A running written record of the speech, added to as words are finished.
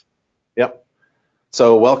Yep.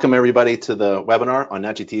 So welcome everybody to the webinar on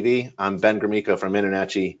NACHI TV. I'm Ben Gromyko from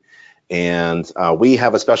InterNACHI, and we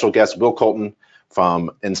have a special guest, Will Colton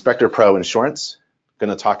from InspectorPro Insurance, going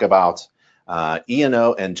to talk about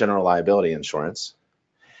E&O and general liability insurance.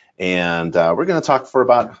 And we're going to talk for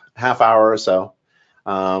about half hour or so,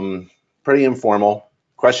 pretty informal,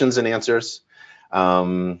 questions and answers.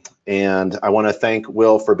 And I want to thank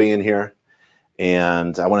Will for being here,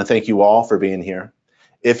 and I want to thank you all for being here.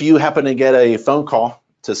 If you happen to get a phone call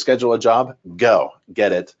to schedule a job, go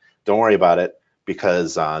get it. Don't worry about it,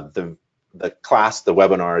 because the class, the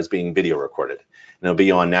webinar, is being video recorded, and it'll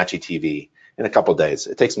be on NACHI TV in a couple days.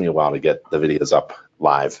 It takes me a while to get the videos up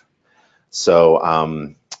live.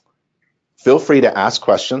 So feel free to ask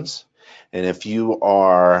questions. And if you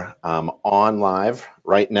are on live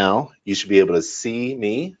right now, you should be able to see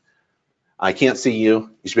me. I can't see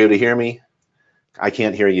you. You should be able to hear me. I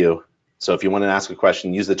can't hear you. So if you want to ask a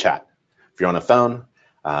question, use the chat. If you're on a phone,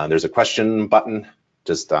 there's a question button.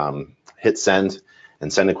 Just hit send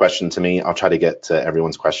and send a question to me. I'll try to get to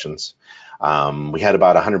everyone's questions. We had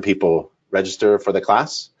about 100 people register for the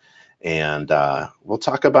class, and we'll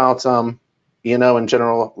talk about E&O and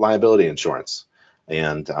general liability insurance.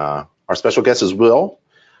 And our special guest is Will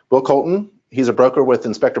Colton. He's a broker with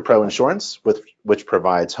InspectorPro Insurance, which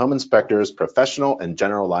provides home inspectors professional and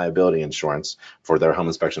general liability insurance for their home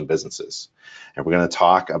inspection businesses. And we're going to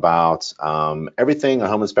talk about everything a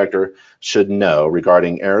home inspector should know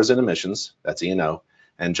regarding errors and omissions, that's E&O,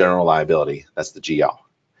 and general liability, that's the GL,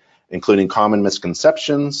 including common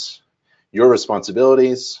misconceptions, your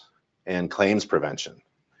responsibilities, and claims prevention.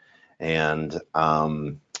 And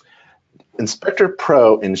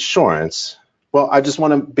InspectorPro Insurance, well, I just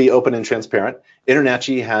want to be open and transparent.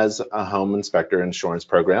 InterNACHI has a home inspector insurance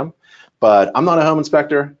program, but I'm not a home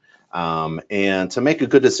inspector. And to make a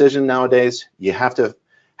good decision nowadays, you have to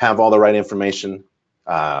have all the right information.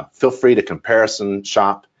 Feel free to comparison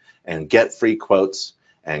shop and get free quotes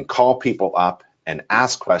and call people up and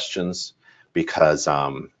ask questions, because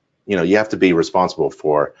you have to be responsible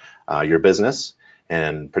for your business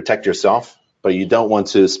and protect yourself, but you don't want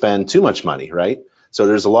to spend too much money, right? So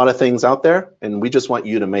there's a lot of things out there, and we just want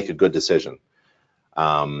you to make a good decision.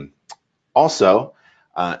 Also,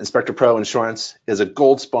 InspectorPro Insurance is a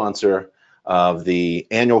gold sponsor of the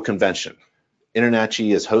annual convention.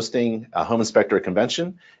 InterNACHI is hosting a home inspector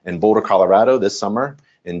convention in Boulder, Colorado this summer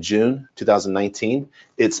in June 2019.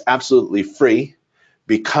 It's absolutely free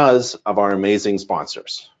because of our amazing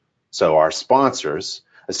sponsors. So our sponsors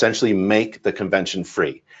essentially make the convention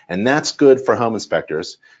free. And that's good for home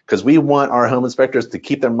inspectors, because we want our home inspectors to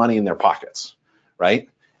keep their money in their pockets, right?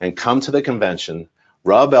 And come to the convention,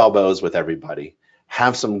 rub elbows with everybody,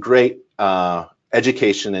 have some great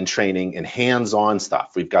education and training and hands-on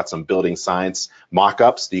stuff. We've got some building science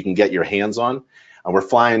mock-ups that you can get your hands on. We're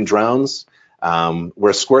flying drones.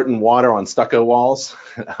 We're squirting water on stucco walls.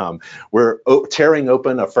 We're tearing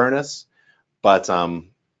open a furnace. But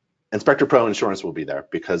InspectorPro Insurance will be there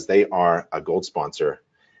because they are a gold sponsor,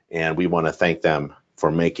 and we want to thank them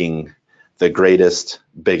for making the greatest,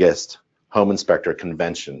 biggest home inspector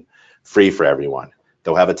convention free for everyone.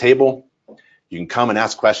 They'll have a table. You can come and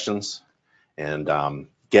ask questions and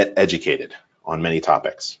get educated on many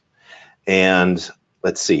topics. And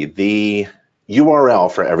let's see, the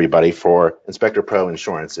URL for everybody for InspectorPro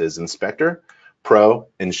Insurance is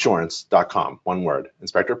InspectorProInsurance.com, one word,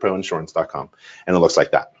 InspectorProInsurance.com, and it looks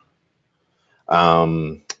like that.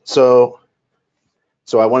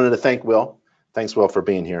 So I wanted to thank Will. Thanks, Will, for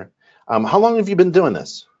being here. How long have you been doing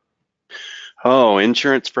this? Oh,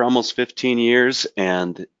 insurance for almost 15 years,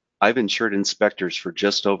 and I've insured inspectors for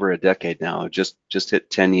just over a decade now. Just hit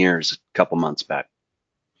 10 years a couple months back.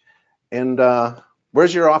 And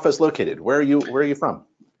where's your office located? Where are you from?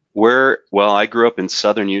 Well, I grew up in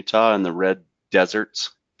southern Utah in the red deserts,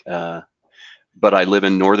 but I live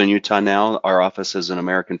in northern Utah now. Our office is in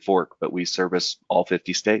American Fork, but we service all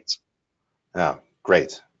 50 states. Oh,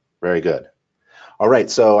 great. Very good. All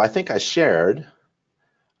right, so I think I shared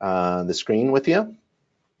the screen with you.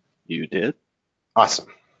 You did? Awesome.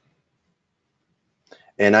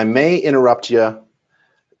 And I may interrupt you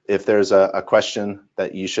if there's a question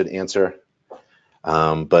that you should answer.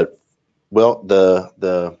 But Will,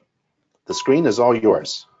 the screen is all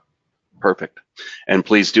yours. Perfect. And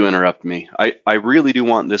please do interrupt me. I really do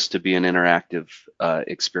want this to be an interactive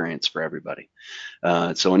experience for everybody.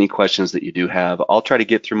 So any questions that you do have, I'll try to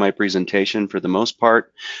get through my presentation for the most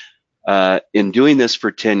part. In doing this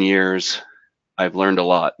for 10 years, I've learned a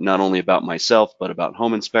lot, not only about myself, but about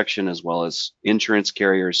home inspection, as well as insurance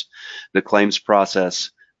carriers, the claims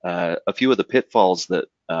process, a few of the pitfalls that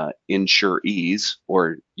insurees,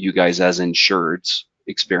 or you guys as insureds,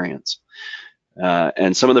 experience.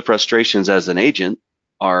 And some of the frustrations as an agent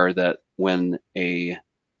are that when a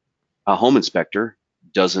home inspector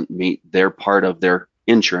doesn't meet their part of their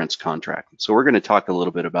insurance contract. So we're going to talk a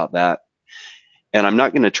little bit about that. And I'm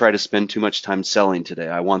not going to try to spend too much time selling today.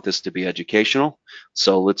 I want this to be educational.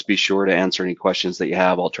 So let's be sure to answer any questions that you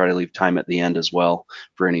have. I'll try to leave time at the end as well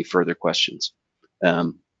for any further questions.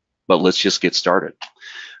 But let's just get started.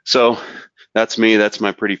 So that's me. That's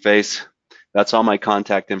my pretty face. That's all my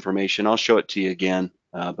contact information. I'll show it to you again,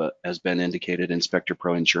 but as Ben indicated,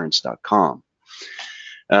 InspectorProInsurance.com.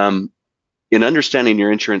 In understanding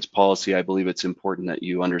your insurance policy, I believe it's important that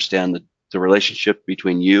you understand the relationship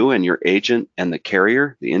between you and your agent and the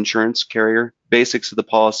carrier, the insurance carrier, basics of the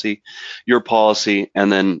policy, your policy,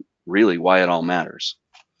 and then really why it all matters.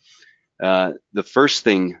 The first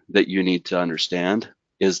thing that you need to understand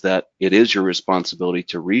is that it is your responsibility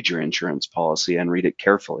to read your insurance policy and read it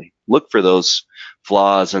carefully. Look for those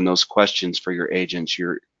flaws and those questions for your agents.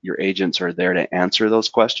 Your agents are there to answer those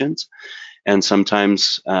questions, and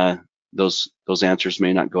sometimes those answers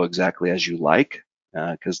may not go exactly as you like,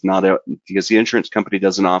 because the insurance company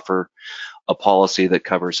doesn't offer a policy that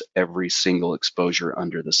covers every single exposure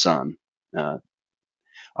under the sun.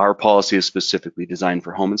 Our policy is specifically designed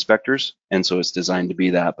for home inspectors, and so it's designed to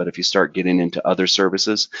be that. But if you start getting into other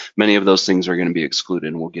services, many of those things are going to be excluded,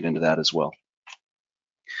 and we'll get into that as well.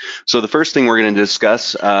 So the first thing we're going to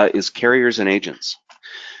discuss is carriers and agents.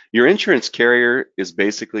 Your insurance carrier is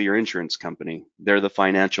basically your insurance company. They're the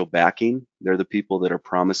financial backing. They're the people that are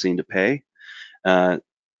promising to pay. And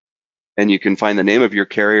you can find the name of your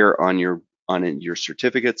carrier on your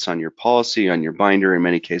certificates, on your policy, on your binder. In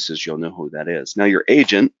many cases, you'll know who that is. Now, your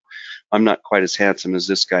agent, I'm not quite as handsome as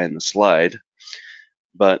this guy in the slide,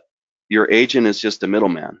 but your agent is just a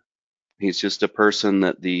middleman. He's just a person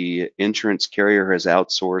that the insurance carrier has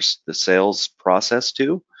outsourced the sales process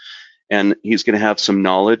to, and he's going to have some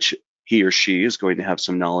knowledge. He or she is going to have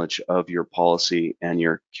some knowledge of your policy and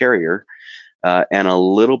your carrier, and a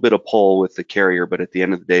little bit of pull with the carrier, but at the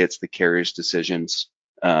end of the day, it's the carrier's decisions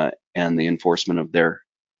and the enforcement of their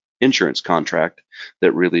insurance contract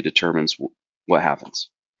that really determines what happens.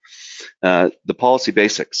 The policy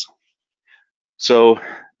basics. So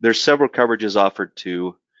there's several coverages offered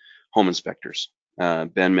to home inspectors.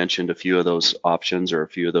 Ben mentioned a few of those options or a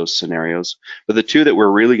few of those scenarios, but the two that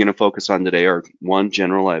we're really going to focus on today are one,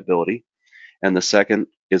 general liability, and the second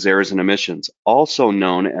is errors and omissions, also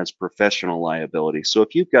known as professional liability. So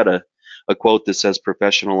if you've got a quote that says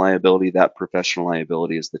professional liability, that professional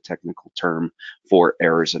liability is the technical term for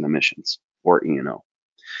errors and omissions, or E&O.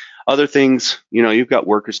 Other things, you've got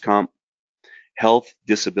workers' comp, health,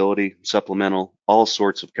 disability, supplemental, all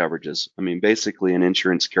sorts of coverages. I mean, basically an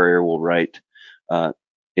insurance carrier will write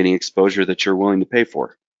any exposure that you're willing to pay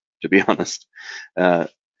for, to be honest. To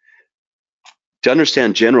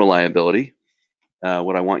understand general liability,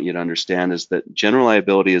 what I want you to understand is that general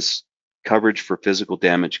liability is coverage for physical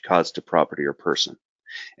damage caused to property or person.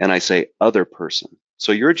 And I say other person.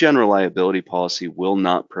 So your general liability policy will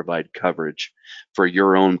not provide coverage for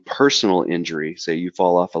your own personal injury. Say you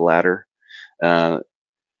fall off a ladder,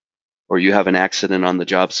 or you have an accident on the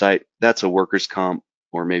job site. That's a workers' comp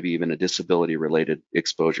or maybe even a disability related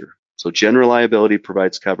exposure. So general liability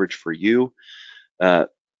provides coverage for you,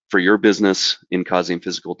 for your business in causing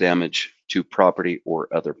physical damage to property or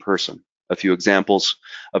other person. A few examples: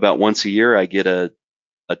 about once a year, I get a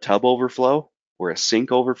tub overflow or a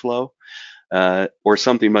sink overflow, or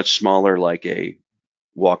something much smaller like a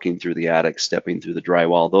walking through the attic, stepping through the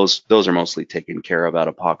drywall. Those are mostly taken care of out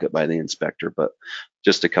of pocket by the inspector, but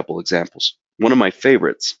just a couple examples. One of my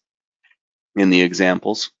favorites in the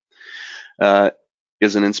examples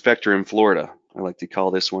is an inspector in Florida. I like to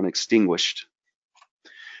call this one extinguished.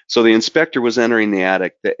 So the inspector was entering the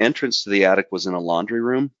attic. The entrance to the attic was in a laundry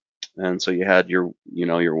room, and so you had your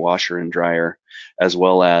washer and dryer, as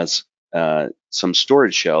well as some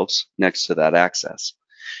storage shelves next to that access.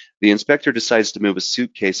 The inspector decides to move a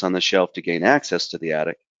suitcase on the shelf to gain access to the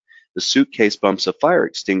attic. The suitcase bumps a fire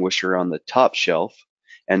extinguisher on the top shelf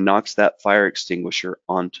and knocks that fire extinguisher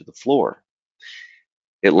onto the floor.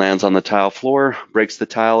 It lands on the tile floor, breaks the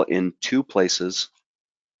tile in two places,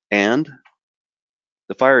 and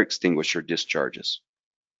the fire extinguisher discharges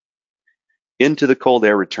into the cold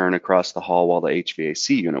air return across the hall while the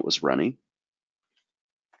HVAC unit was running,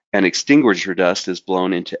 and extinguisher dust is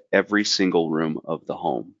blown into every single room of the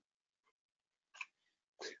home.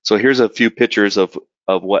 So here's a few pictures of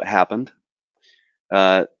what happened.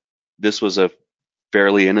 This was a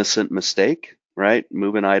fairly innocent mistake, right?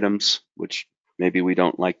 Moving items, which maybe we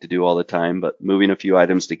don't like to do all the time, but moving a few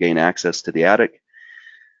items to gain access to the attic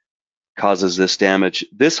causes this damage.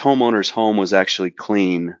 This homeowner's home was actually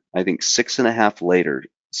clean, I think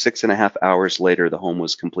 6.5 hours later, the home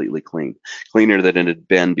was completely clean, cleaner than it had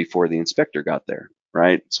been before the inspector got there,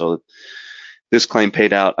 right? So this claim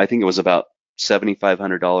paid out, I think it was about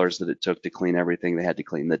 $7,500 that it took to clean everything. They had to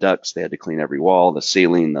clean the ducts, they had to clean every wall, the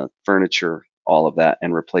ceiling, the furniture, all of that,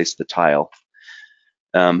 and replace the tile.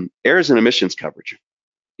 Errors and omissions coverage.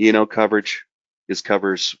 E&O coverage is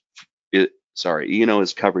E&O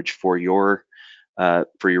is coverage for your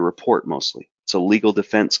report mostly. So legal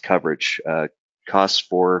defense coverage, costs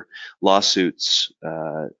for lawsuits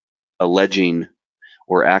alleging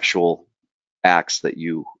or actual acts that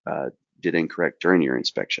you did incorrect during your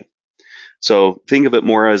inspection. So think of it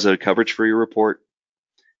more as a coverage for your report,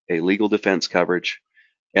 a legal defense coverage,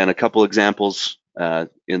 and a couple examples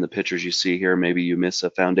in the pictures you see here. Maybe you miss a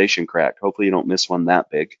foundation crack. Hopefully you don't miss one that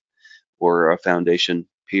big, or a foundation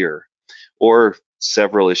pier, or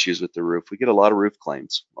several issues with the roof. We get a lot of roof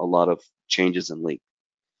claims, a lot of changes in leak.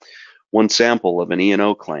 One sample of an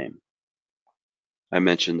E&O claim, I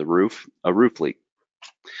mentioned the roof, a roof leak.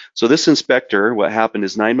 So this inspector, what happened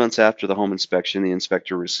is 9 months after the home inspection, the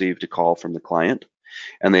inspector received a call from the client,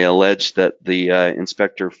 and they alleged that the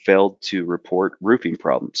inspector failed to report roofing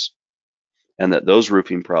problems, and that those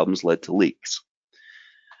roofing problems led to leaks.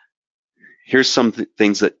 Here's some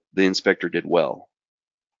things that the inspector did well.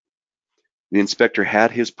 The inspector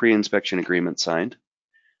had his pre-inspection agreement signed.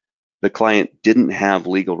 The client didn't have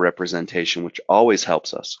legal representation, which always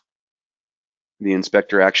helps us. The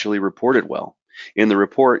inspector actually reported well. In the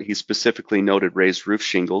report, he specifically noted raised roof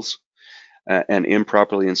shingles and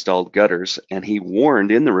improperly installed gutters, and he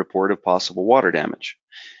warned in the report of possible water damage.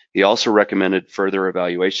 He also recommended further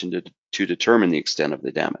evaluation to determine the extent of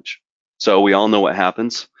the damage. So we all know what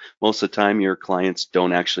happens. Most of the time, your clients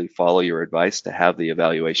don't actually follow your advice to have the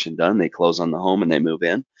evaluation done. They close on the home and they move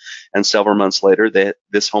in. And several months later,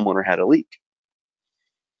 this homeowner had a leak.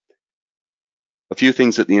 A few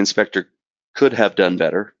things that the inspector could have done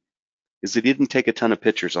better is that he didn't take a ton of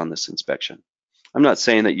pictures on this inspection. I'm not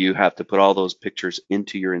saying that you have to put all those pictures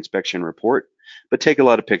into your inspection report, but take a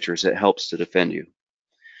lot of pictures. It helps to defend you.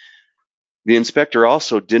 The inspector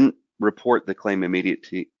also didn't report the claim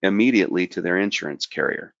immediately to their insurance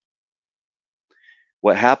carrier.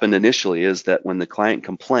 What happened initially is that when the client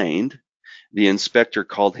complained, the inspector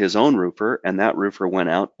called his own roofer, and that roofer went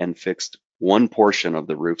out and fixed one portion of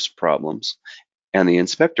the roof's problems, and the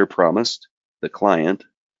inspector promised the client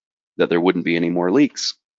that there wouldn't be any more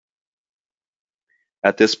leaks.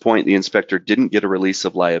 At this point, the inspector didn't get a release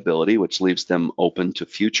of liability, which leaves them open to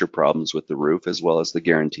future problems with the roof, as well as the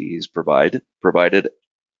guarantees provided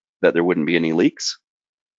that there wouldn't be any leaks.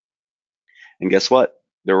 And guess what?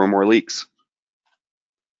 There were more leaks.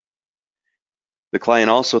 The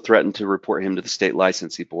client also threatened to report him to the state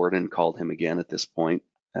licensing board and called him again at this point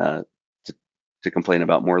to complain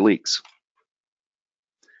about more leaks.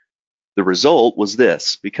 The result was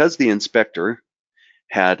this: because the inspector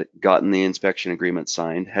had gotten the inspection agreement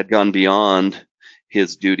signed, had gone beyond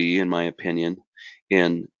his duty, in my opinion,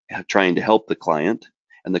 in trying to help the client,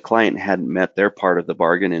 and the client hadn't met their part of the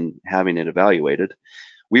bargain in having it evaluated,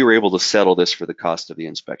 we were able to settle this for the cost of the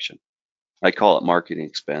inspection. I call it marketing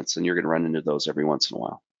expense, and you're going to run into those every once in a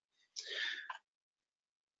while.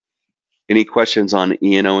 Any questions on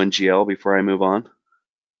E&O and GL before I move on?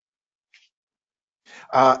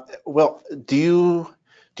 Well, do you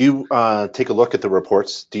take a look at the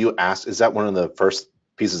reports? Do you ask, is that one of the first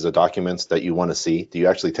pieces of documents that you want to see? Do you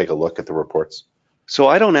actually take a look at the reports? So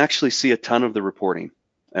I don't actually see a ton of the reporting.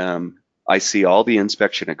 I see all the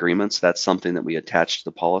inspection agreements. That's something that we attach to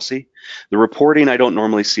the policy. The reporting I don't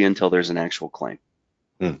normally see until there's an actual claim.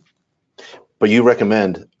 But you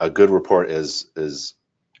recommend a good report is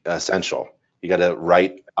essential. You got to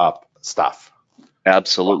write up stuff.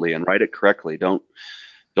 Absolutely, and write it correctly. Don't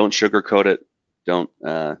sugarcoat it. Don't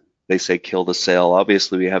they say kill the sale.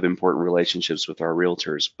 Obviously, we have important relationships with our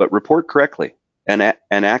realtors, but report correctly and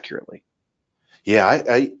accurately. Yeah,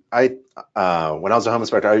 I when I was a home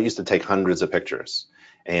inspector, I used to take hundreds of pictures,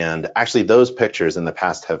 and actually those pictures in the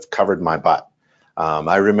past have covered my butt.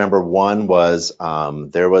 I remember one was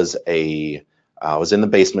there was I was in the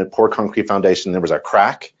basement, poured concrete foundation. There was a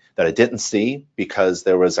crack that I didn't see because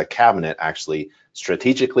there was a cabinet actually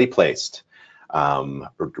strategically placed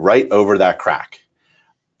right over that crack.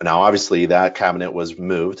 Now, obviously, that cabinet was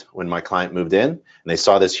moved when my client moved in, and they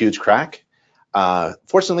saw this huge crack.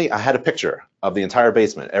 Fortunately, I had a picture of the entire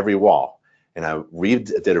basement, every wall, and I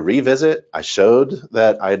did a revisit. I showed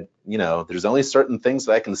that there's only certain things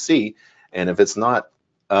that I can see, and if it's not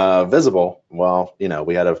visible, well,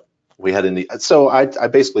 so I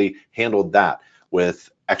basically handled that with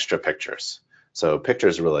extra pictures. So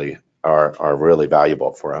pictures really are really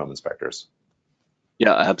valuable for home inspectors.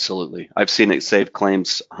 Yeah, absolutely. I've seen it save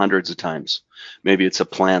claims hundreds of times. Maybe it's a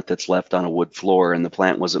plant that's left on a wood floor and the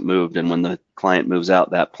plant wasn't moved, and when the client moves out,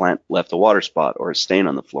 that plant left a water spot or a stain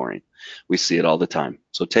on the flooring. We see it all the time.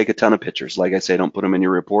 So take a ton of pictures. Like I say, don't put them in your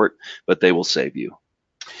report, but they will save you.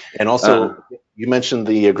 And also, you mentioned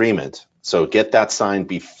the agreement. So get that signed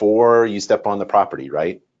before you step on the property,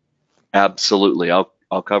 right? Absolutely.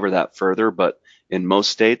 I'll cover that further, but in most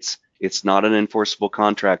states, it's not an enforceable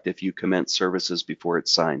contract if you commence services before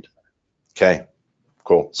it's signed. Okay,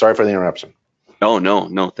 cool. Sorry for the interruption. Oh,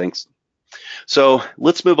 no, thanks. So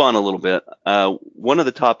let's move on a little bit. One of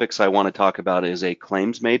the topics I want to talk about is a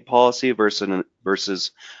claims-made policy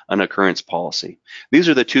versus an occurrence policy. These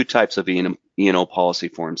are the two types of E&O policy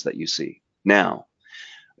forms that you see. Now,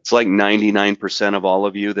 it's like 99% of all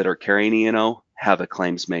of you that are carrying E&O have a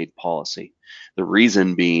claims-made policy. The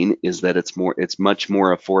reason being is that it's much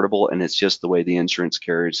more affordable, and it's just the way the insurance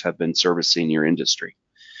carriers have been servicing your industry.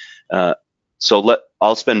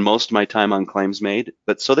 I'll spend most of my time on claims made,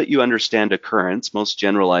 but so that you understand occurrence, most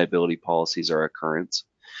general liability policies are occurrence.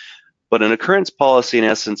 But an occurrence policy in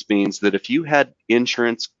essence means that if you had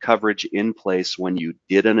insurance coverage in place when you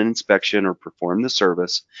did an inspection or performed the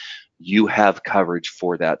service, you have coverage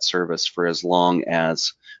for that service for as long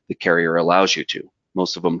as the carrier allows you to.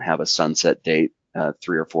 Most of them have a sunset date,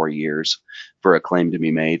 3 or 4 years for a claim to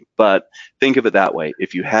be made. But think of it that way.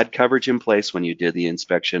 If you had coverage in place when you did the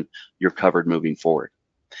inspection, you're covered moving forward.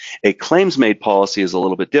 A claims-made policy is a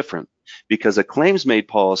little bit different because a claims-made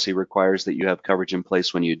policy requires that you have coverage in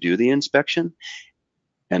place when you do the inspection,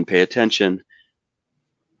 and pay attention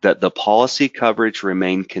that the policy coverage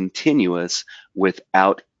remain continuous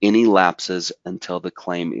without any lapses until the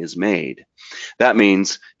claim is made. That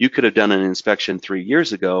means you could have done an inspection 3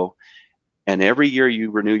 years ago, and every year you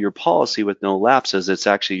renew your policy with no lapses. It's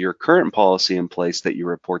actually your current policy in place that you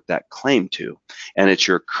report that claim to. And it's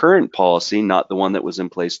your current policy, not the one that was in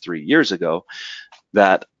place 3 years ago,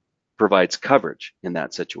 that provides coverage in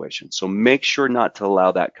that situation. So make sure not to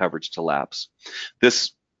allow that coverage to lapse.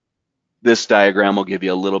 This diagram will give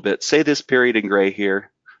you a little bit, say this period in gray here.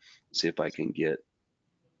 Let's see if I can get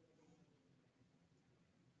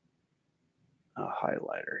a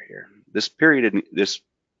highlighter here. This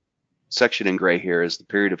section in gray here is the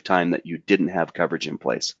period of time that you didn't have coverage in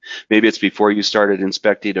place. Maybe it's before you started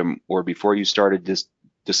inspecting or before you started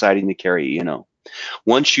deciding to carry E&O.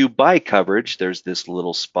 Once you buy coverage, there's this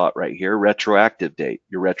little spot right here, retroactive date.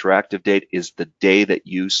 Your retroactive date is the day that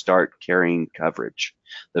you start carrying coverage,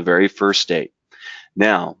 the very first date.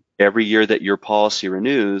 Now, every year that your policy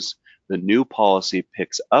renews, the new policy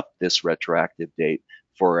picks up this retroactive date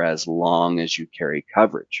for as long as you carry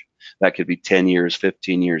coverage. That could be 10 years,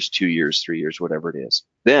 15 years, 2 years, 3 years, whatever it is.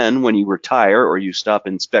 Then when you retire or you stop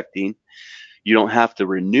inspecting, you don't have to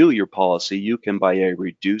renew your policy. You can buy a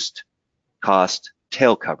reduced cost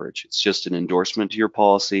tail coverage. It's just an endorsement to your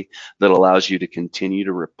policy that allows you to continue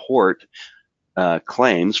to report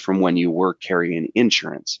claims from when you were carrying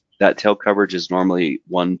insurance. That tail coverage is normally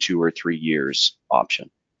 1, 2, or 3 years option.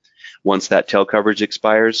 Once that tail coverage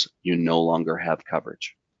expires, you no longer have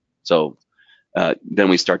coverage. So then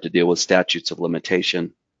we start to deal with statutes of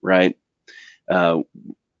limitation, right?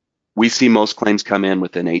 We see most claims come in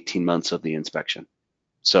within 18 months of the inspection.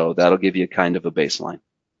 So that'll give you kind of a baseline.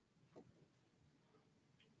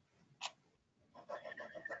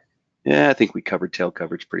 Yeah, I think we covered tail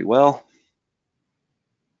coverage pretty well.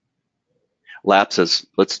 Lapses,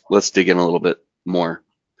 let's dig in a little bit more.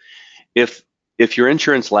 If your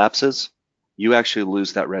insurance lapses, you actually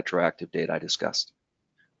lose that retroactive date I discussed.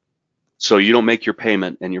 So you don't make your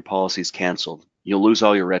payment and your policy's canceled. You'll lose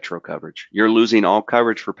all your retro coverage. You're losing all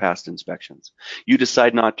coverage for past inspections. You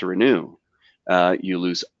decide not to renew, you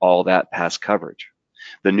lose all that past coverage.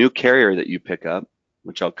 The new carrier that you pick up,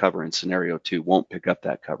 which I'll cover in scenario 2, won't pick up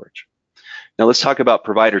that coverage. Now let's talk about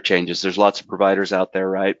provider changes. There's lots of providers out there,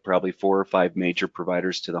 right? Probably 4 or 5 major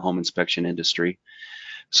providers to the home inspection industry.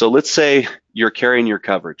 So let's say you're carrying your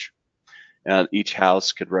coverage. Each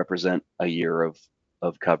house could represent a year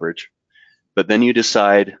of coverage. But then you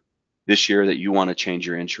decide this year that you want to change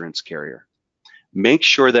your insurance carrier. Make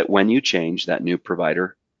sure that when you change, that new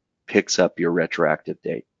provider picks up your retroactive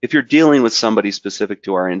date. If you're dealing with somebody specific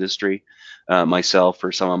to our industry, myself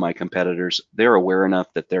or some of my competitors, they're aware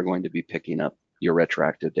enough that they're going to be picking up your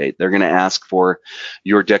retroactive date. They're going to ask for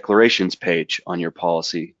your declarations page on your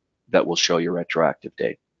policy that will show your retroactive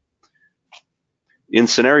date. In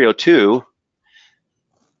scenario 2,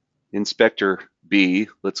 Inspector B,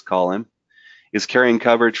 let's call him, is carrying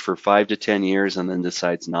coverage for 5 to 10 years and then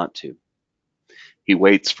decides not to. He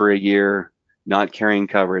waits for a year, not carrying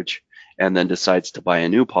coverage, and then decides to buy a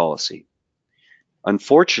new policy.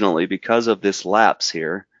 Unfortunately, because of this lapse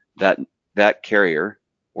here, that carrier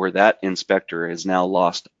or that inspector has now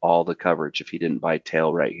lost all the coverage if he didn't buy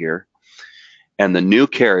tail right here. And the new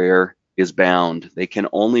carrier is bound. They can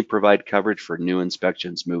only provide coverage for new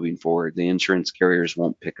inspections moving forward. The insurance carriers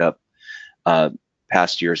won't pick up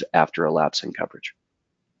past years after a lapse in coverage.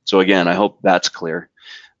 So again, I hope that's clear.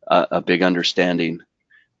 A big understanding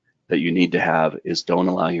that you need to have is don't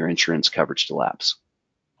allow your insurance coverage to lapse.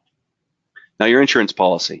 Now, your insurance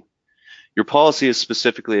policy. Your policy is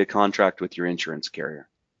specifically a contract with your insurance carrier.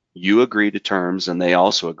 You agree to terms and they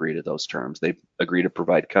also agree to those terms. They agree to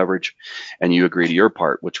provide coverage and you agree to your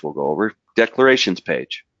part, which we'll go over. Declarations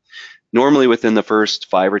page. Normally within the first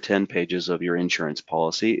 5 or 10 pages of your insurance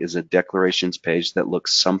policy is a declarations page that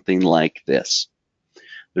looks something like this.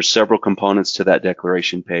 There's several components to that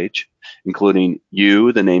declaration page, including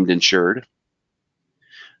you, the named insured,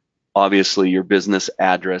 obviously your business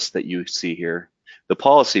address that you see here, the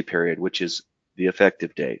policy period, which is the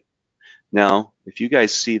effective date. Now, if you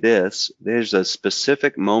guys see this, there's a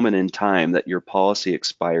specific moment in time that your policy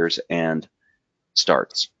expires and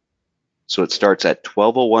starts. So it starts at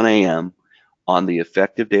 12:01 a.m. on the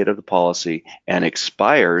effective date of the policy and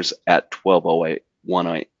expires at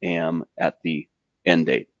 12:01 a.m. at the end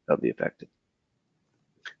date of the effective.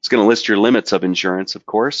 It's going to list your limits of insurance, of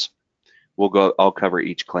course. I'll cover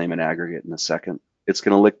each claim in aggregate in a second. It's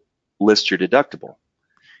going to list your deductible.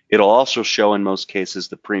 It'll also show in most cases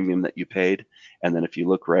the premium that you paid. And then if you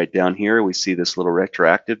look right down here, we see this little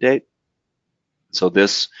retroactive date. So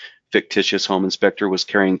this fictitious home inspector was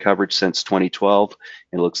carrying coverage since 2012.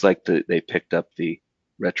 It looks like they picked up the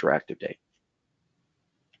retroactive date.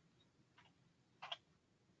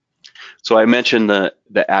 So I mentioned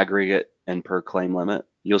the aggregate and per claim limit.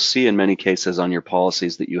 You'll see in many cases on your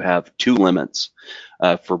policies that you have 2 limits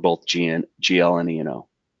for both GL and E&O.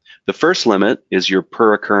 The first limit is your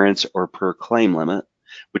per occurrence or per claim limit,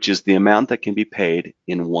 which is the amount that can be paid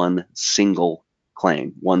in one single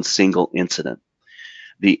claim, one single incident.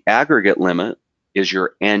 The aggregate limit is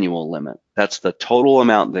your annual limit. That's the total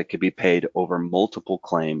amount that could be paid over multiple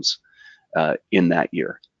claims in that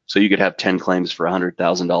year. So you could have 10 claims for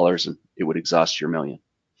 $100,000 and it would exhaust your million.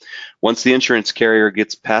 Once the insurance carrier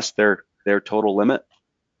gets past their total limit,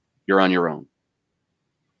 you're on your own.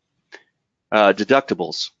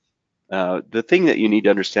 Deductibles. The thing that you need to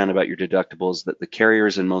understand about your deductibles is that the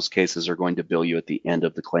carriers in most cases are going to bill you at the end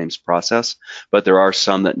of the claims process, but there are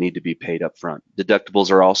some that need to be paid up front.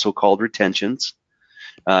 Deductibles are also called retentions,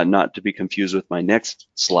 not to be confused with my next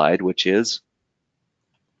slide, which is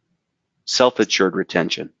self-insured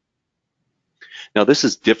retention. Now, this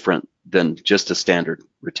is different than just a standard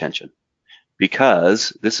retention because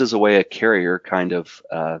this is a way a carrier kind of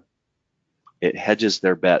it hedges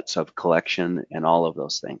their bets of collection and all of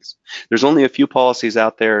those things. There's only a few policies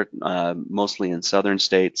out there, mostly in southern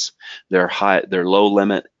states. They're low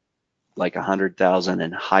limit, like 100,000,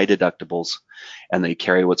 and high deductibles, and they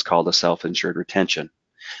carry what's called a self-insured retention.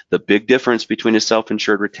 The big difference between a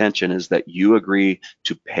self-insured retention is that you agree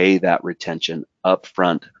to pay that retention up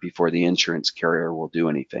front before the insurance carrier will do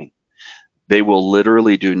anything. They will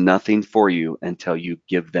literally do nothing for you until you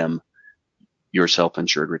give them your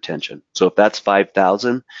self-insured retention. So if that's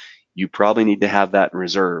 $5,000, you probably need to have that in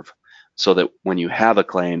reserve so that when you have a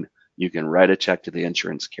claim, you can write a check to the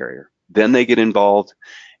insurance carrier. Then they get involved,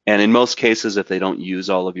 and in most cases, if they don't use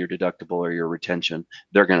all of your deductible or your retention,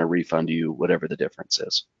 they're going to refund you whatever the difference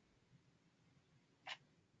is.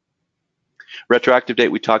 Retroactive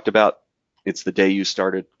date we talked about. It's the day you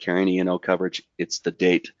started carrying E&O coverage. It's the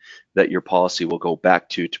date that your policy will go back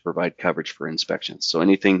to provide coverage for inspections. So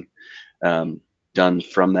anything done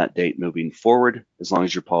from that date moving forward, as long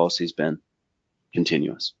as your policy's been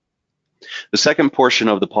continuous. The second portion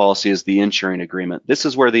of the policy is the insuring agreement. This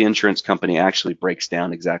is where the insurance company actually breaks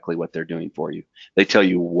down exactly what they're doing for you. They tell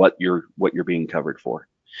you what you're being covered for.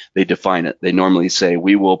 They define it. They normally say,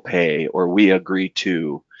 we will pay, or we agree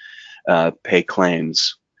to pay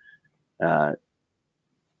claims and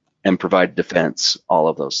provide defense, all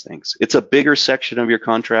of those things. It's a bigger section of your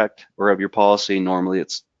contract or of your policy. Normally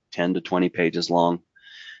it's 10 to 20 pages long,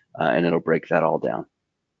 and it'll break that all down.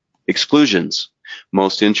 Exclusions.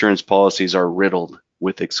 Most insurance policies are riddled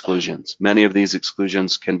with exclusions. Many of these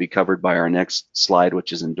exclusions can be covered by our next slide,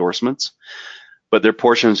 which is endorsements, but they're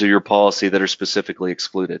portions of your policy that are specifically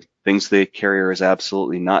excluded. Things the carrier is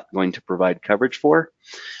absolutely not going to provide coverage for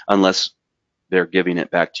unless they're giving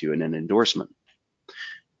it back to you in an endorsement.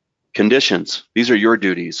 Conditions. These are your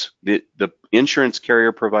duties. The insurance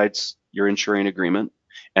carrier provides your insuring agreement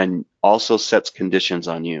and also sets conditions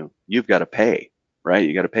on you. You've got to pay, right?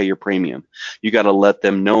 You got to pay your premium. You got to let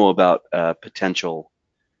them know about potential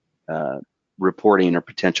reporting or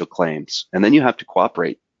potential claims, and then you have to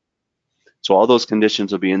cooperate. So all those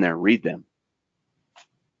conditions will be in there. Read them.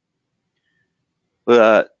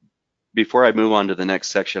 Before I move on to the next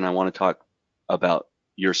section, I want to talk about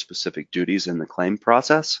your specific duties in the claim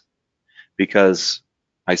process, because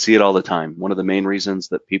I see it all the time. One of the main reasons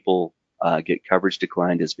that people get coverage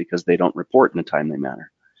declined is because they don't report in a timely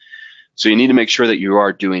manner. So you need to make sure that you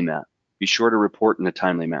are doing that. Be sure to report in a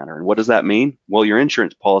timely manner. And what does that mean? Well, your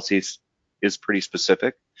insurance policies is pretty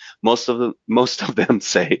specific. Most of them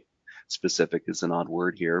say, specific is an odd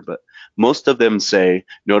word here, but most of them say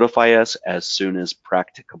notify us as soon as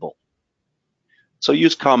practicable. So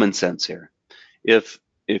use common sense here. If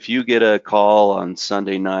you get a call on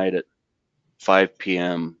Sunday night at 5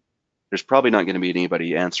 p.m., there's probably not going to be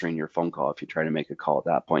anybody answering your phone call if you try to make a call at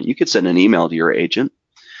that point. You could send an email to your agent,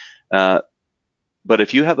 but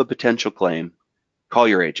if you have a potential claim, call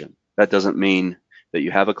your agent. That doesn't mean that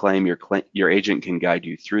you have a claim. Your agent can guide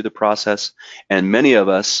you through the process, and many of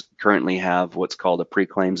us currently have what's called a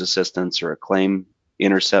pre-claims assistance or a claim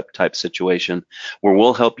intercept type situation, where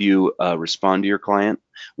we'll help you respond to your client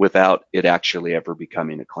without it actually ever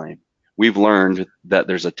becoming a claim. We've learned that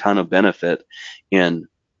there's a ton of benefit in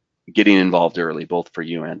getting involved early, both for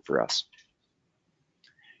you and for us.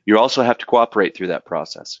 You also have to cooperate through that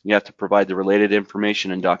process. You have to provide the related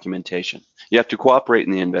information and documentation. You have to cooperate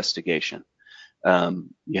in the investigation.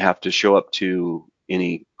 You have to show up to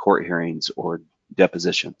any court hearings or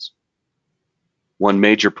depositions. One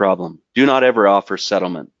major problem: do not ever offer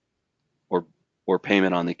settlement or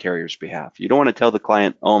payment on the carrier's behalf. You don't want to tell the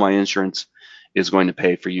client, "Oh, my insurance is going to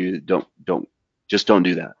pay for you." Just don't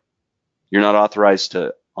do that. You're not authorized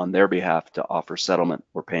to, on their behalf, to offer settlement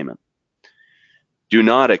or payment. Do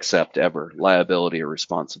not accept ever liability or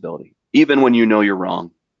responsibility, even when you know you're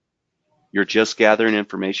wrong. You're just gathering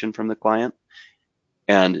information from the client,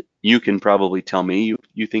 and you can probably tell me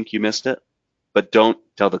you think you missed it, but don't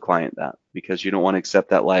tell the client that, because you don't want to accept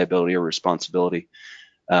that liability or responsibility,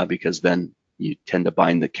 because then you tend to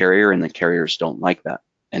bind the carrier, and the carriers don't like that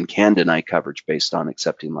and can deny coverage based on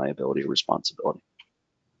accepting liability or responsibility.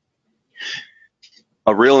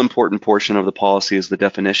 A real important portion of the policy is the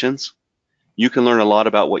definitions. You can learn a lot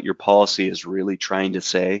about what your policy is really trying to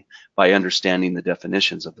say by understanding the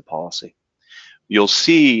definitions of the policy. You'll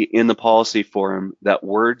see in the policy form that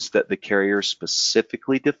words that the carrier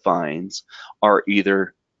specifically defines are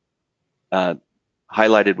either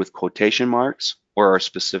highlighted with quotation marks or are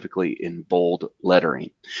specifically in bold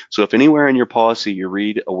lettering. So if anywhere in your policy you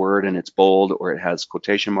read a word and it's bold or it has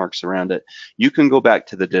quotation marks around it, you can go back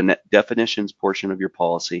to the definitions portion of your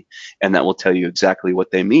policy, and that will tell you exactly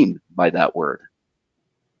what they mean by that word.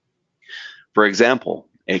 For example,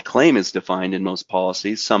 a claim is defined in most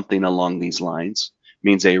policies something along these lines: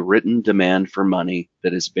 means a written demand for money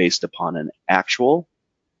that is based upon an actual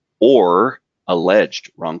or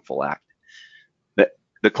alleged wrongful act.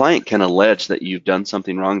 The client can allege that you've done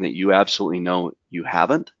something wrong that you absolutely know you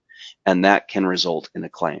haven't, and that can result in a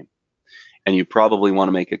claim. And you probably want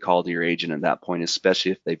to make a call to your agent at that point,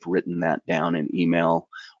 especially if they've written that down in email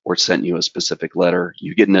or sent you a specific letter.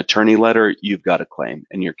 You get an attorney letter, you've got a claim,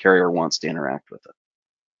 and your carrier wants to interact with it.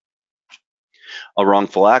 A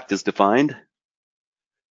wrongful act is defined: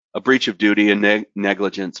 a breach of duty, a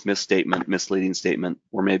negligence, misstatement, misleading statement,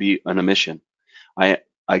 or maybe an omission.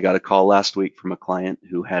 I got a call last week from a client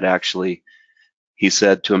who had actually, he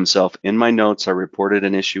said to himself, "In my notes, I reported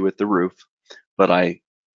an issue with the roof, but I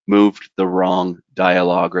moved the wrong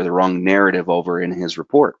dialogue or the wrong narrative over in his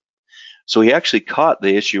report." So he actually caught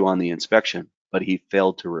the issue on the inspection, but he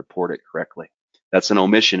failed to report it correctly. That's an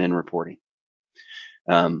omission in reporting.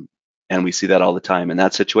 And we see that all the time. In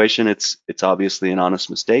that situation, it's obviously an honest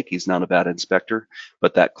mistake. He's not a bad inspector,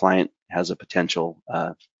 but that client has a potential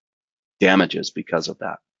damages because of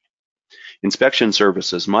that. Inspection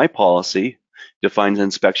services. My policy defines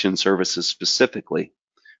inspection services specifically.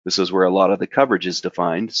 This is where a lot of the coverage is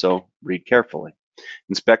defined, so read carefully.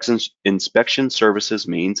 Inspection services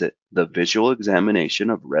means the visual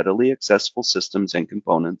examination of readily accessible systems and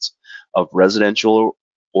components of residential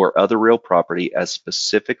or other real property as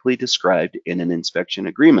specifically described in an inspection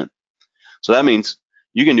agreement. So that means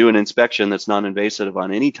you can do an inspection that's non-invasive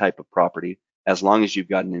on any type of property as long as you've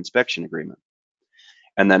got an inspection agreement.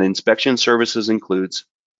 And that inspection services includes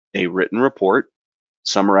a written report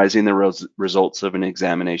summarizing the results of an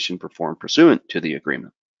examination performed pursuant to the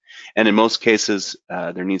agreement. And in most cases,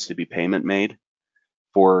 there needs to be payment made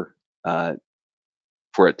for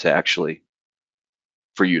for it to actually,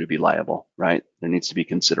 for you to be liable, right? There needs to be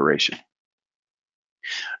consideration.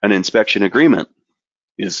 An inspection agreement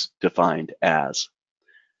is defined as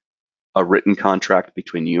a written contract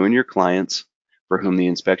between you and your clients for whom the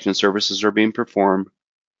inspection services are being performed,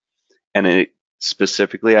 and it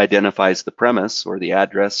specifically identifies the premise or the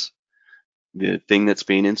address, the thing that's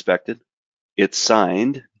being inspected. It's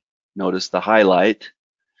signed. Notice the highlight.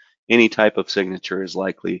 Any type of signature is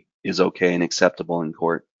okay and acceptable in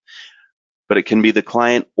court. But it can be the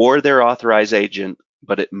client or their authorized agent,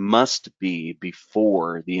 but it must be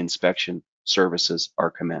before the inspection services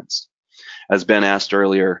are commenced. As Ben asked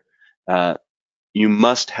earlier, you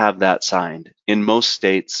must have that signed. In most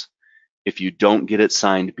states, if you don't get it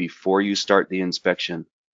signed before you start the inspection,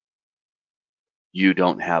 you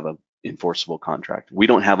don't have an enforceable contract. We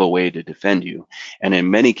don't have a way to defend you. And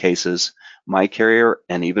in many cases, my carrier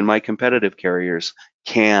and even my competitive carriers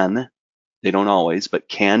can, they don't always, but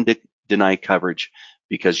can deny coverage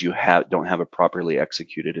because you don't have a properly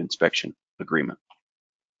executed inspection agreement.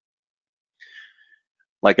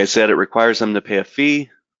 Like I said, it requires them to pay a fee.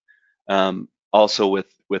 Also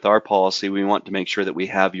with our policy, we want to make sure that we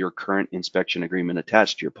have your current inspection agreement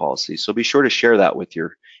attached to your policy. So be sure to share that with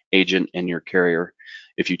your agent and your carrier.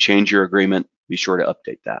 If you change your agreement, be sure to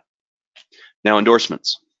update that. Now,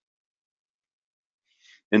 endorsements.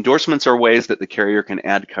 Endorsements are ways that the carrier can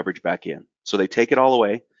add coverage back in. So they take it all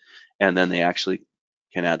away, and then they actually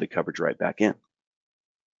can add the coverage right back in.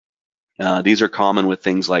 These are common with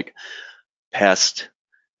things like pest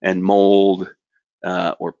and mold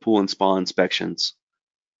or pool and spa inspections,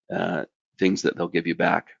 things that they'll give you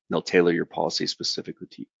back. They'll tailor your policy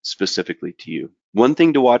specifically to you. One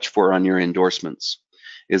thing to watch for on your endorsements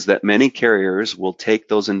is that many carriers will take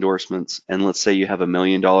those endorsements, and let's say you have $1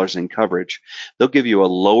 million in coverage, they'll give you a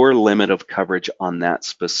lower limit of coverage on that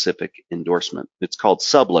specific endorsement. It's called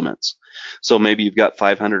sublimits. So maybe you've got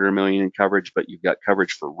 500 or $1 million in coverage, but you've got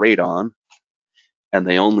coverage for radon, and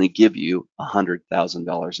they only give you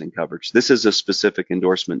 $100,000 in coverage. This is a specific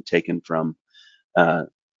endorsement taken from a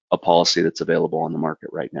policy that's available on the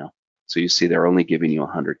market right now. So you see they're only giving you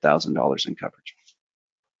 $100,000 in coverage.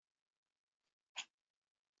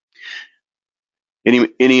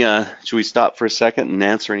 Should we stop for a second and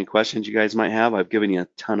answer any questions you guys might have? I've given you a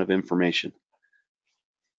ton of information.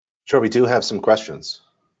 Sure, we do have some questions.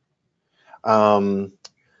 So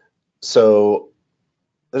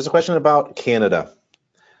there's a question about Canada.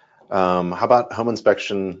 How about home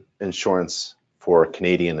inspection insurance for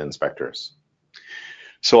Canadian inspectors?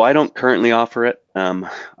 So I don't currently offer it.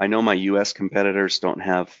 I know my US competitors don't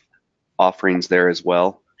have offerings there as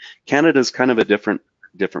well. Canada's kind of a different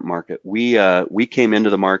market. We came into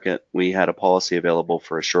the market, we had a policy available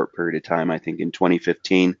for a short period of time, I think in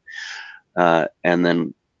 2015, and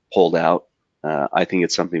then pulled out. I think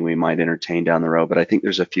it's something we might entertain down the road, but I think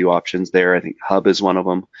there's a few options there. I think Hub is one of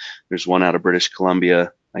them. There's one out of British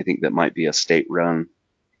Columbia. I think that might be a state-run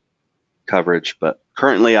coverage, but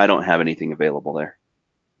currently I don't have anything available there.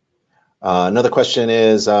 Another question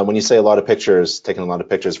is, when you say a lot of pictures, taking a lot of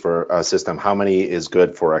pictures for a system, how many is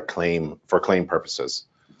good for claim purposes?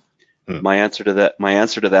 My answer to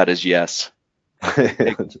that is yes.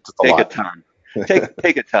 Take a ton.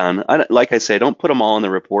 Take a ton. Like I say, don't put them all in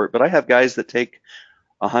the report, but I have guys that take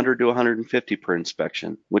 100 to 150 per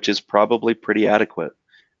inspection, which is probably pretty adequate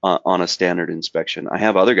on a standard inspection. I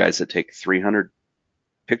have other guys that take 300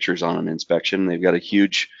 pictures on an inspection. They've got a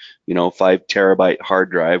huge, 5 terabyte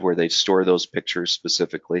hard drive where they store those pictures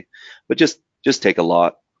specifically. But just take a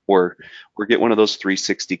lot, or get one of those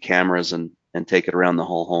 360 cameras and take it around the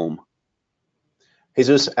whole home.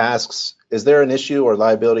 Jesus asks, is there an issue or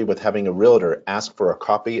liability with having a realtor ask for a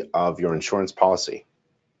copy of your insurance policy?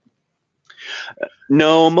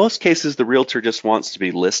 No, most cases the realtor just wants to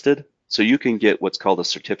be listed. So you can get what's called a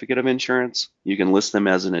certificate of insurance. You can list them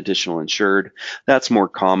as an additional insured. That's more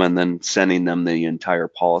common than sending them the entire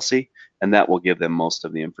policy, and that will give them most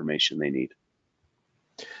of the information they need.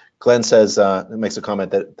 Glenn says, makes a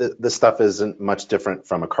comment that this stuff isn't much different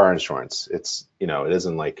from a car insurance. It's, it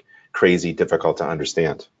isn't like crazy difficult to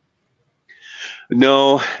understand.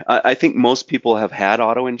 No, I think most people have had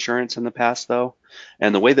auto insurance in the past, though.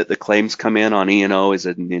 And the way that the claims come in on E&O is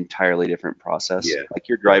an entirely different process. Yeah. Like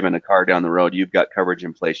you're driving a car down the road, you've got coverage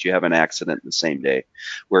in place, you have an accident the same day,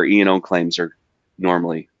 where E&O claims are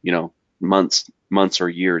normally, months or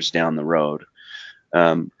years down the road.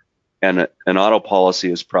 And an auto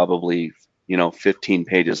policy is probably, 15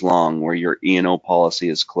 pages long, where your E&O policy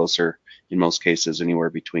is closer, in most cases, anywhere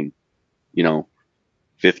between,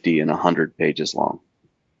 50 and 100 pages long.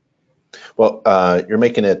 Well, you're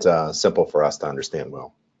making it simple for us to understand,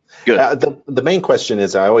 Will. Good. The main question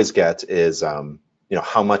is I always get is,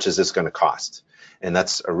 how much is this going to cost? And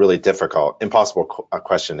that's a really difficult, impossible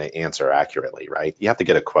question to answer accurately, right? You have to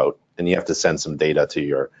get a quote, and you have to send some data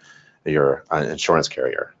to your insurance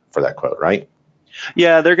carrier for that quote, right?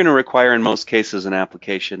 Yeah, they're going to require in most cases an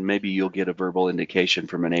application. Maybe you'll get a verbal indication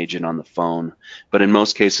from an agent on the phone, but in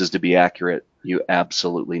most cases, to be accurate, you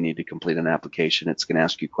absolutely need to complete an application. It's going to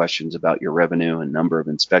ask you questions about your revenue and number of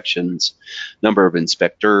inspections, number of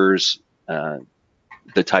inspectors, the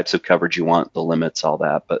types of coverage you want, the limits, all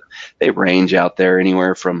that. But they range out there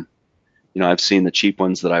anywhere from, I've seen the cheap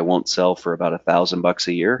ones that I won't sell for about $1,000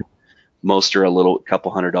 a year. Most are a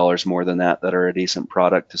couple $100 more than that are a decent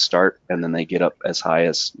product to start, and then they get up as high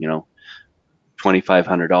as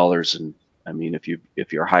 $2,500. And I mean, if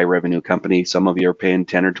you're a high revenue company, some of you are paying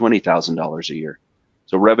 $10,000 or $20,000 a year.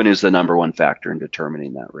 So revenue is the number one factor in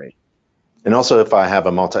determining that rate. And also,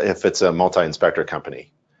 if it's a multi-inspector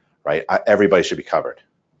company, right? Everybody should be covered.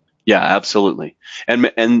 Yeah, absolutely.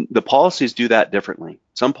 And the policies do that differently.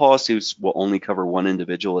 Some policies will only cover one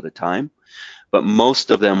individual at a time, but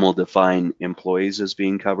most of them will define employees as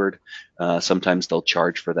being covered. Sometimes they'll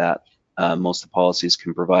charge for that. Most of the policies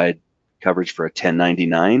can provide coverage for a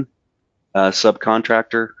 1099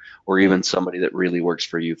 subcontractor, or even somebody that really works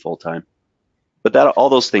for you full time. But all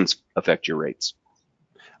those things affect your rates.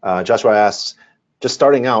 Joshua asks, just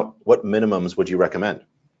starting out, what minimums would you recommend?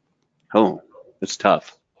 Oh, it's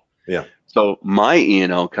tough. Yeah. So my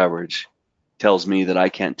E&O coverage tells me that I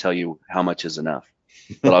can't tell you how much is enough.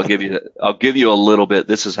 But I'll give you a little bit.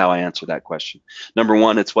 This is how I answer that question. Number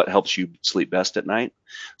one, it's what helps you sleep best at night.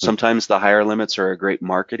 Sometimes the higher limits are a great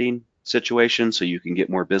marketing situation, so you can get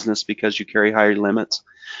more business because you carry higher limits.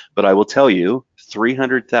 But I will tell you,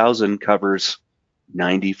 300,000 covers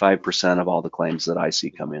 95% of all the claims that I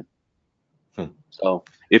see come in. So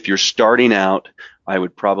if you're starting out, I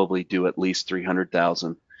would probably do at least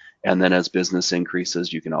 300,000, and then as business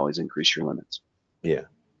increases, you can always increase your limits. Yeah.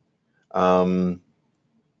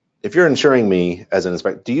 If you're insuring me as an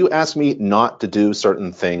inspector, do you ask me not to do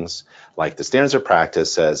certain things? Like the standards of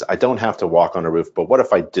practice says I don't have to walk on a roof, but what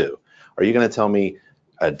if I do? Are you going to tell me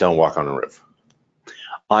don't walk on a roof?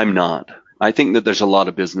 I'm not. I think that there's a lot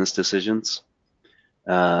of business decisions.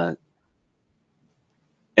 And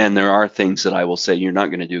there are things that I will say you're not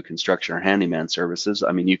going to do construction or handyman services.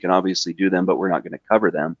 I mean, you can obviously do them, but we're not going to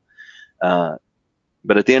cover them.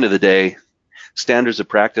 But at the end of the day, standards of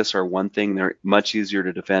practice are one thing. They're much easier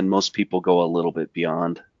to defend. Most people go a little bit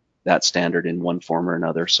beyond that standard in one form or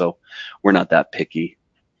another. So we're not that picky.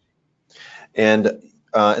 And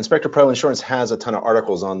Inspector Pro Insurance has a ton of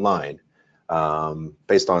articles online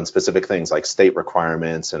based on specific things like state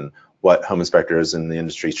requirements and what home inspectors in the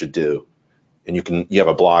industry should do. And you have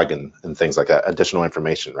a blog and things like that, additional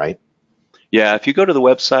information, right? Yeah, if you go to the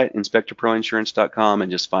website, InspectorProInsurance.com,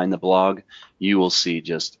 and just find the blog, you will see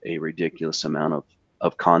just a ridiculous amount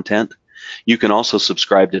of content. You can also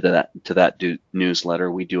subscribe to that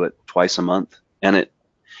newsletter. We do it twice a month, and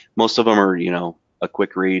most of them are a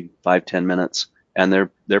quick read, 5-10 minutes, and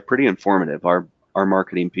they're pretty informative. Our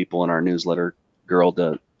marketing people and our newsletter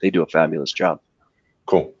girl they do a fabulous job.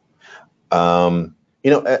 Cool.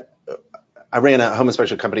 I ran a home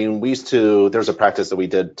inspection company, and there's a practice that we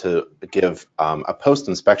did to give a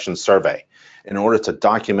post-inspection survey in order to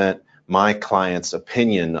document my client's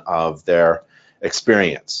opinion of their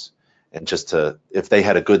experience. And just if they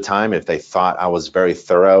had a good time, if they thought I was very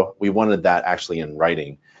thorough, we wanted that actually in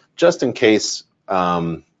writing, just in case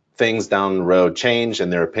things down the road change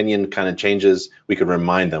and their opinion kind of changes, we could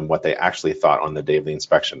remind them what they actually thought on the day of the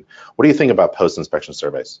inspection. What do you think about post-inspection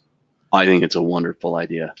surveys? I think it's a wonderful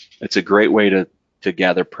idea. It's a great way to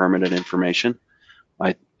gather permanent information.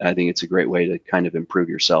 I think it's a great way to kind of improve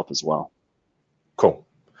yourself as well. Cool.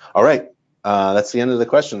 All right. That's the end of the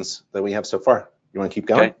questions that we have so far. You want to keep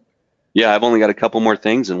going? Okay. Yeah, I've only got a couple more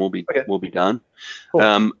things and we'll be done.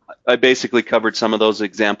 Cool. I basically covered some of those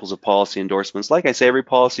examples of policy endorsements. Like I say, every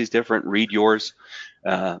policy is different. Read yours.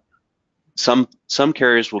 Some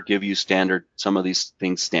carriers will give you some of these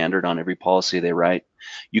things standard on every policy they write.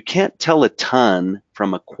 You can't tell a ton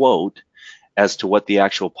from a quote as to what the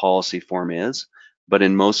actual policy form is, but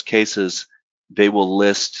in most cases, they will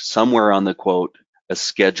list somewhere on the quote a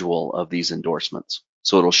schedule of these endorsements.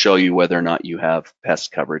 So it'll show you whether or not you have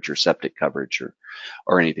pest coverage or septic coverage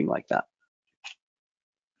or anything like that.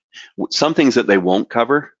 Some things that they won't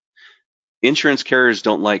cover, insurance carriers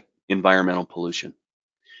don't like environmental pollution.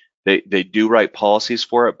 They do write policies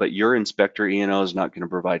for it, but your inspector E&O is not going to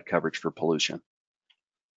provide coverage for pollution.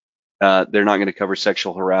 They're not going to cover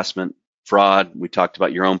sexual harassment, fraud. We talked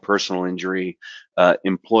about your own personal injury,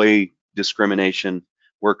 employee discrimination,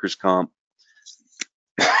 workers' comp.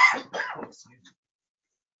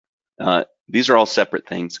 These are all separate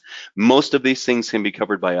things. Most of these things can be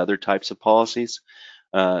covered by other types of policies.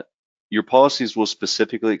 Your policies will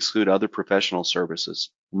specifically exclude other professional services.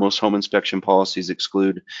 Most home inspection policies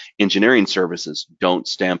exclude engineering services. Don't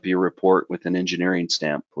stamp your report with an engineering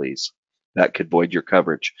stamp, please. That could void your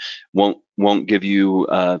coverage. Won't give you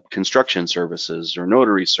construction services or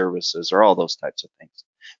notary services or all those types of things.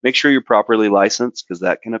 Make sure you're properly licensed, because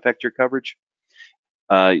that can affect your coverage.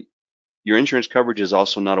 Your insurance coverage is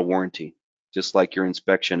also not a warranty. Just like your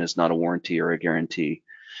inspection is not a warranty or a guarantee,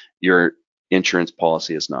 your insurance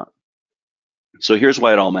policy is not. So here's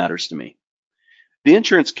why it all matters to me. The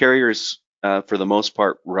insurance carriers, for the most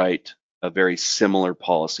part, write a very similar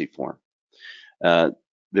policy form.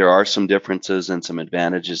 There are some differences and some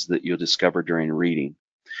advantages that you'll discover during reading.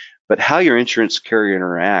 But how your insurance carrier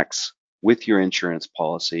interacts with your insurance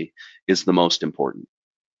policy is the most important.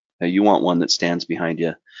 Now, you want one that stands behind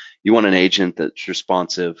you. You want an agent that's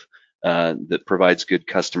responsive, that provides good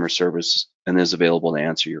customer service and is available to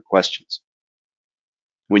answer your questions.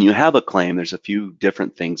 When you have a claim, there's a few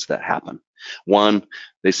different things that happen. One,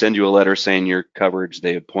 they send you a letter saying your coverage,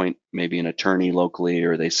 they appoint maybe an attorney locally,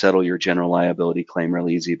 or they settle your general liability claim real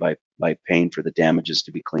easy by paying for the damages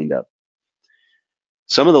to be cleaned up.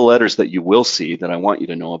 Some of the letters that you will see that I want you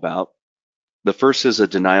to know about, the first is a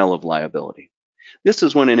denial of liability. This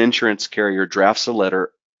is when an insurance carrier drafts a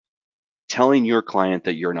letter telling your client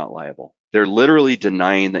that you're not liable. They're literally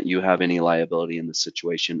denying that you have any liability in the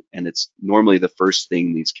situation, and it's normally the first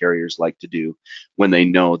thing these carriers like to do when they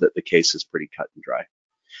know that the case is pretty cut and dry.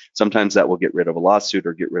 Sometimes that will get rid of a lawsuit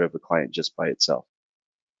or get rid of the client just by itself.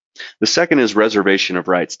 The second is reservation of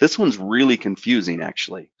rights. This one's really confusing,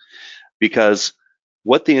 actually, because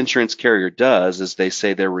what the insurance carrier does is they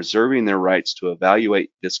say they're reserving their rights to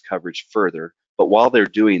evaluate this coverage further, but while they're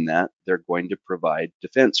doing that, they're going to provide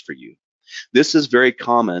defense for you. This is very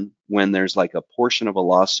common when there's like a portion of a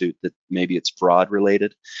lawsuit that maybe it's fraud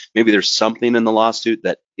related. Maybe there's something in the lawsuit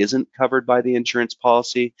that isn't covered by the insurance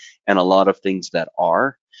policy, and a lot of things that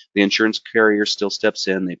are. The insurance carrier still steps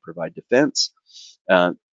in, they provide defense,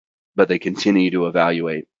 but they continue to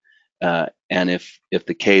evaluate. And if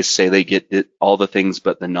the case, say they get all the things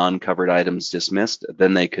but the non-covered items dismissed,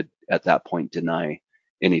 then they could at that point deny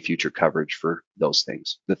any future coverage for those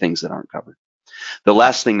things, the things that aren't covered. The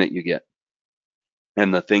last thing that you get,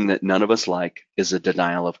 and the thing that none of us like, is a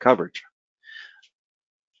denial of coverage.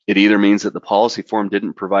 It either means that the policy form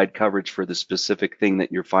didn't provide coverage for the specific thing that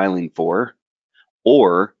you're filing for,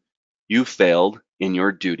 or you failed in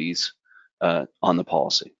your duties on the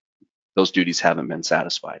policy. Those duties haven't been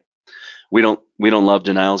satisfied. We don't love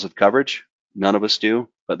denials of coverage. None of us do,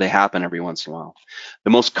 but they happen every once in a while.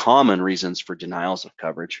 The most common reasons for denials of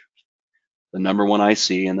coverage, the number one I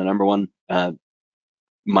see, and the number one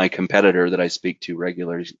my competitor that I speak to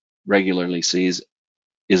regularly sees,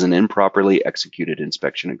 is an improperly executed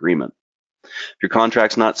inspection agreement. If your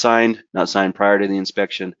contract's not signed prior to the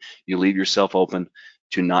inspection, you leave yourself open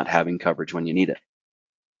to not having coverage when you need it.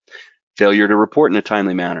 Failure to report in a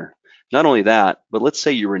timely manner. Not only that, but let's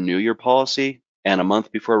say you renew your policy and a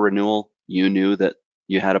month before renewal, you knew that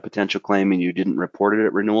you had a potential claim and you didn't report it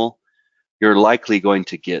at renewal, you're likely going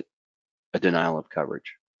to get a denial of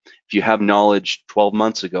coverage. If you have knowledge 12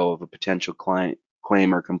 months ago of a potential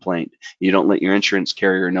claim or complaint, you don't let your insurance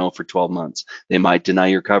carrier know for 12 months, they might deny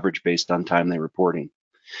your coverage based on timely reporting.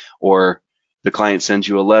 Or the client sends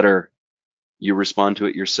you a letter, you respond to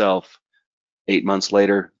it yourself, 8 months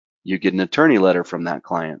later, you get an attorney letter from that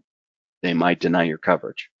client, they might deny your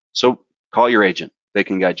coverage. So call your agent, they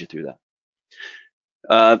can guide you through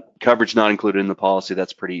that. Coverage not included in the policy,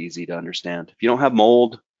 that's pretty easy to understand. If you don't have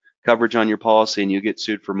mold coverage on your policy and you get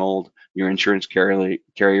sued for mold, your insurance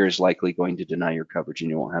carrier is likely going to deny your coverage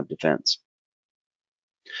and you won't have defense.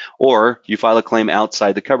 Or you file a claim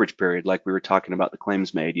outside the coverage period, like we were talking about the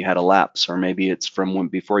claims made. You had a lapse, or maybe it's from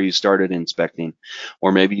before you started inspecting,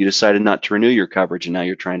 or maybe you decided not to renew your coverage and now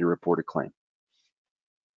you're trying to report a claim.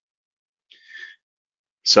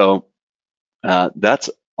 So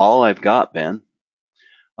that's all I've got, Ben.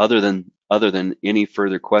 Other than any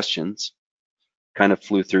further questions, kind of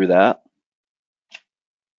flew through that.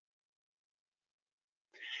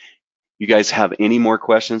 You guys have any more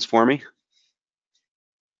questions for me?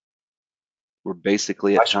 We're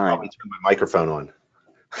basically at time. I should probably turn my microphone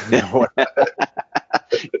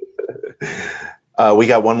on. We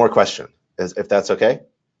got one more question, if that's okay.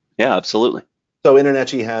 Yeah, absolutely. So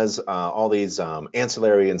InterNACHI has all these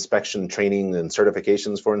ancillary inspection training and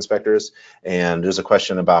certifications for inspectors, and there's a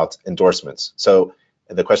question about endorsements. So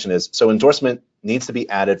the question is, so endorsement needs to be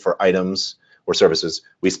added for items or services.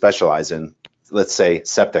 We specialize in, let's say,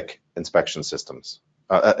 septic inspection systems,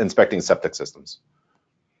 inspecting septic systems.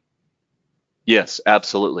 Yes,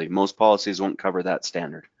 absolutely. Most policies won't cover that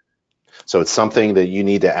standard. So it's something that you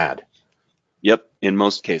need to add. Yep, in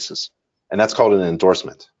most cases. And that's called an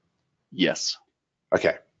endorsement. Yes.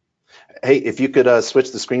 Okay. Hey, if you could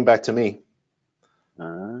switch the screen back to me,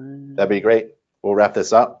 that'd be great. We'll wrap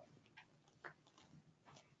this up.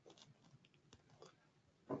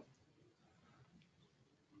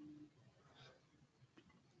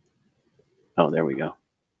 Oh, there we go.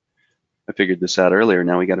 I figured this out earlier.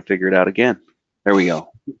 Now we got to figure it out again. There we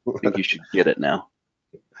go. I think you should get it now.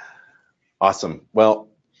 Awesome. Well,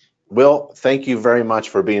 Will, thank you very much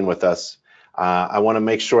for being with us. I want to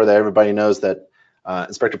make sure that everybody knows that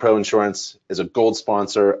Inspector Pro Insurance is a gold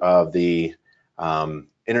sponsor of the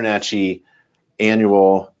InterNACHI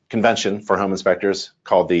annual convention for home inspectors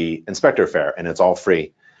called the Inspector Fair, and it's all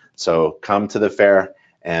free. So come to the fair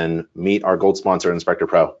and meet our gold sponsor, Inspector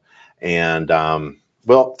Pro. And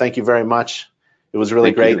Will, thank you very much. It was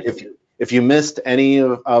really great. If you missed any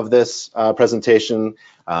of this presentation,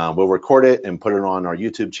 we'll record it and put it on our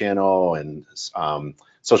YouTube channel and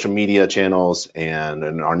social media channels and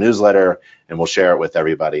in our newsletter, and we'll share it with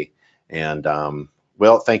everybody. And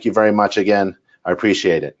Will, thank you very much again. I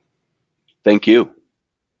appreciate it. Thank you.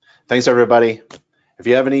 Thanks, everybody. If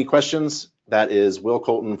you have any questions, that is Will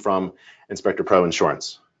Colton from Inspector Pro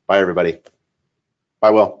Insurance. Bye, everybody.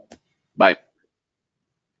 Bye, Will.